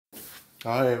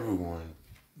Hi everyone,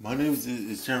 my name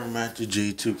is Chairman Master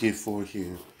J2K4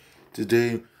 here.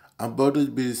 Today, I'm about to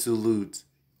be a salute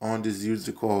on this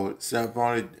user called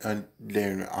Sapon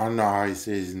Darren. I don't know how he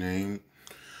says his name.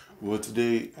 Well,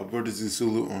 today, I'm about to do a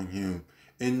salute on him.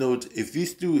 And note, if you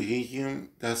still hate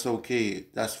him, that's okay.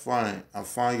 That's fine. I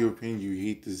find your opinion you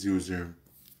hate this user.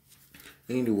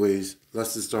 Anyways,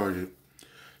 let's get started.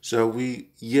 Shall we?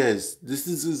 Yes, this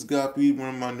is got to be one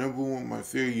of my number one, my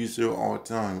favorite user of all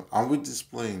time. I would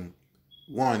explain.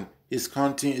 One, his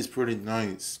content is pretty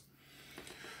nice.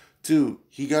 Two,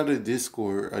 he got a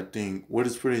Discord, I think, what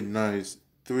is pretty nice.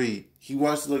 Three, he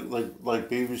watches like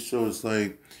baby shows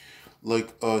like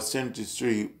Center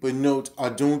Street. But note, I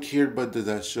don't care about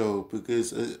that show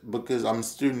because I'm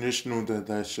still national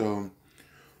that show.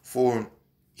 Four,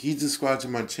 he subscribed to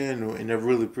my channel and I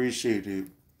really appreciate it.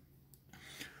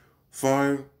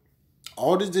 Five,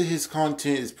 all of his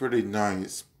content is pretty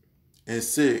nice. And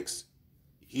six,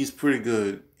 he's pretty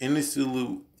good. And it's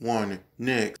salute one.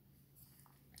 Next,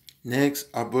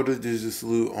 I brother does a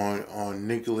salute on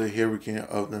Nicola Hurricane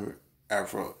of the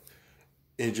Afro.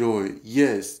 Enjoy.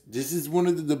 Yes, this is one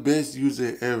of the best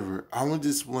users ever. I want to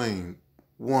explain.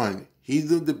 One, he's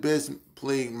the best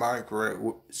playing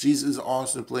Minecraft. She's is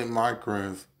awesome playing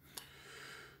Minecraft.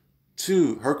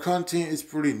 Two, her content is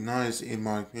pretty nice in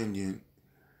my opinion.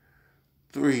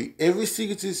 Three, every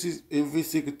single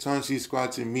time she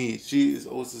subscribes to me, she is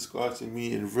also subscribed to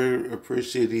me and very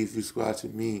appreciative if you subscribe to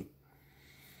me.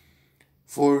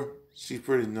 Four, she's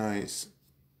pretty nice.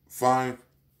 Five,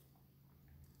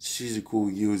 she's a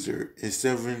cool user. And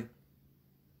seven,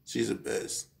 she's the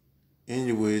best.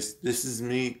 Anyways, this is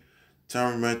me,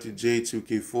 Tom Matthew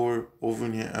J2K4, over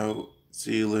and out.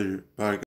 See you later. Bye.